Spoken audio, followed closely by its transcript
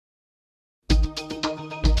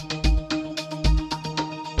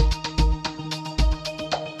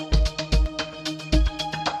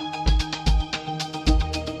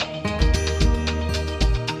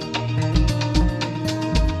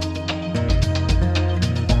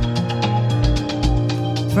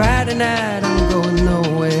Friday night, I'm going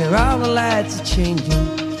nowhere. All the lights are changing,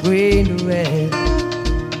 green to red.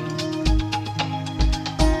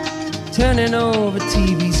 Turning over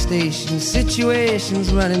TV stations,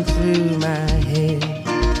 situations running through my head.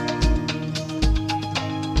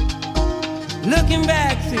 Looking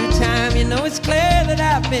back through time, you know it's clear that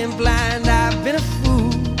I've been blind, I've been a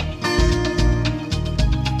fool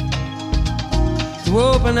to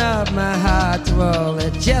open up my heart to all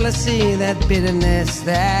that jealousy, that bitterness,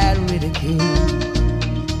 that ridicule.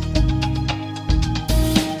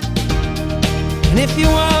 And if you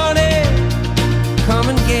want it, come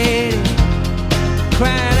and get it,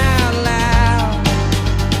 crying out loud.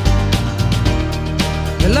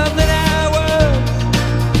 The love that I was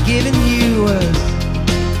giving you was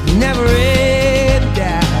never in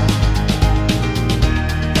doubt.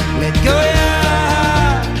 Let go your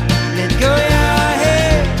heart, let go your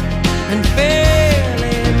head, and feel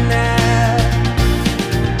it now.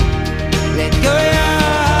 Let go your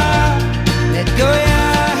heart, let go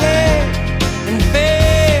your head, and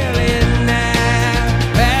feel it now.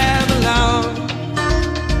 Babylon,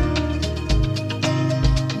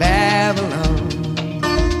 Babylon.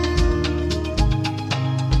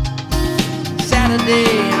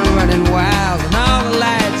 Saturday, I'm running wild, and all the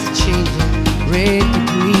lights are changing, red to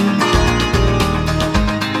green.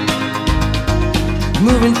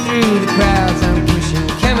 Moving through the crowds, I'm pushing,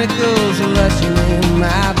 chemicals are rushing in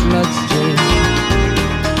my bloodstream.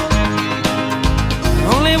 I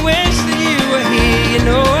only wish that you were here, you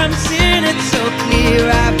know I'm seeing it so clear.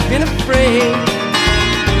 I've been afraid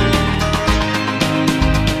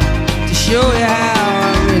to show you how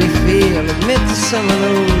I really feel, admit to some of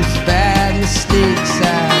those bad mistakes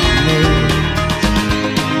I've made.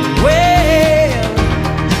 Well,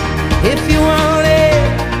 if you want it,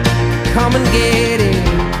 come and get it,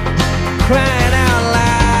 crying out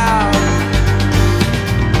loud.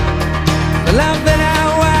 The love that I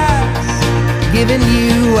was giving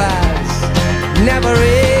you was never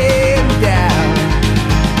in doubt.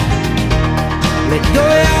 Let go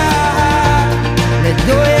your heart, let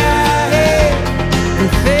go your head, and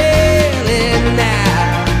feel it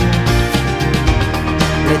now.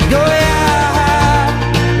 Let go your heart,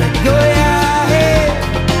 let go your head,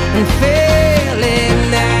 and feel it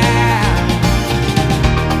now.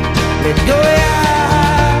 Let go your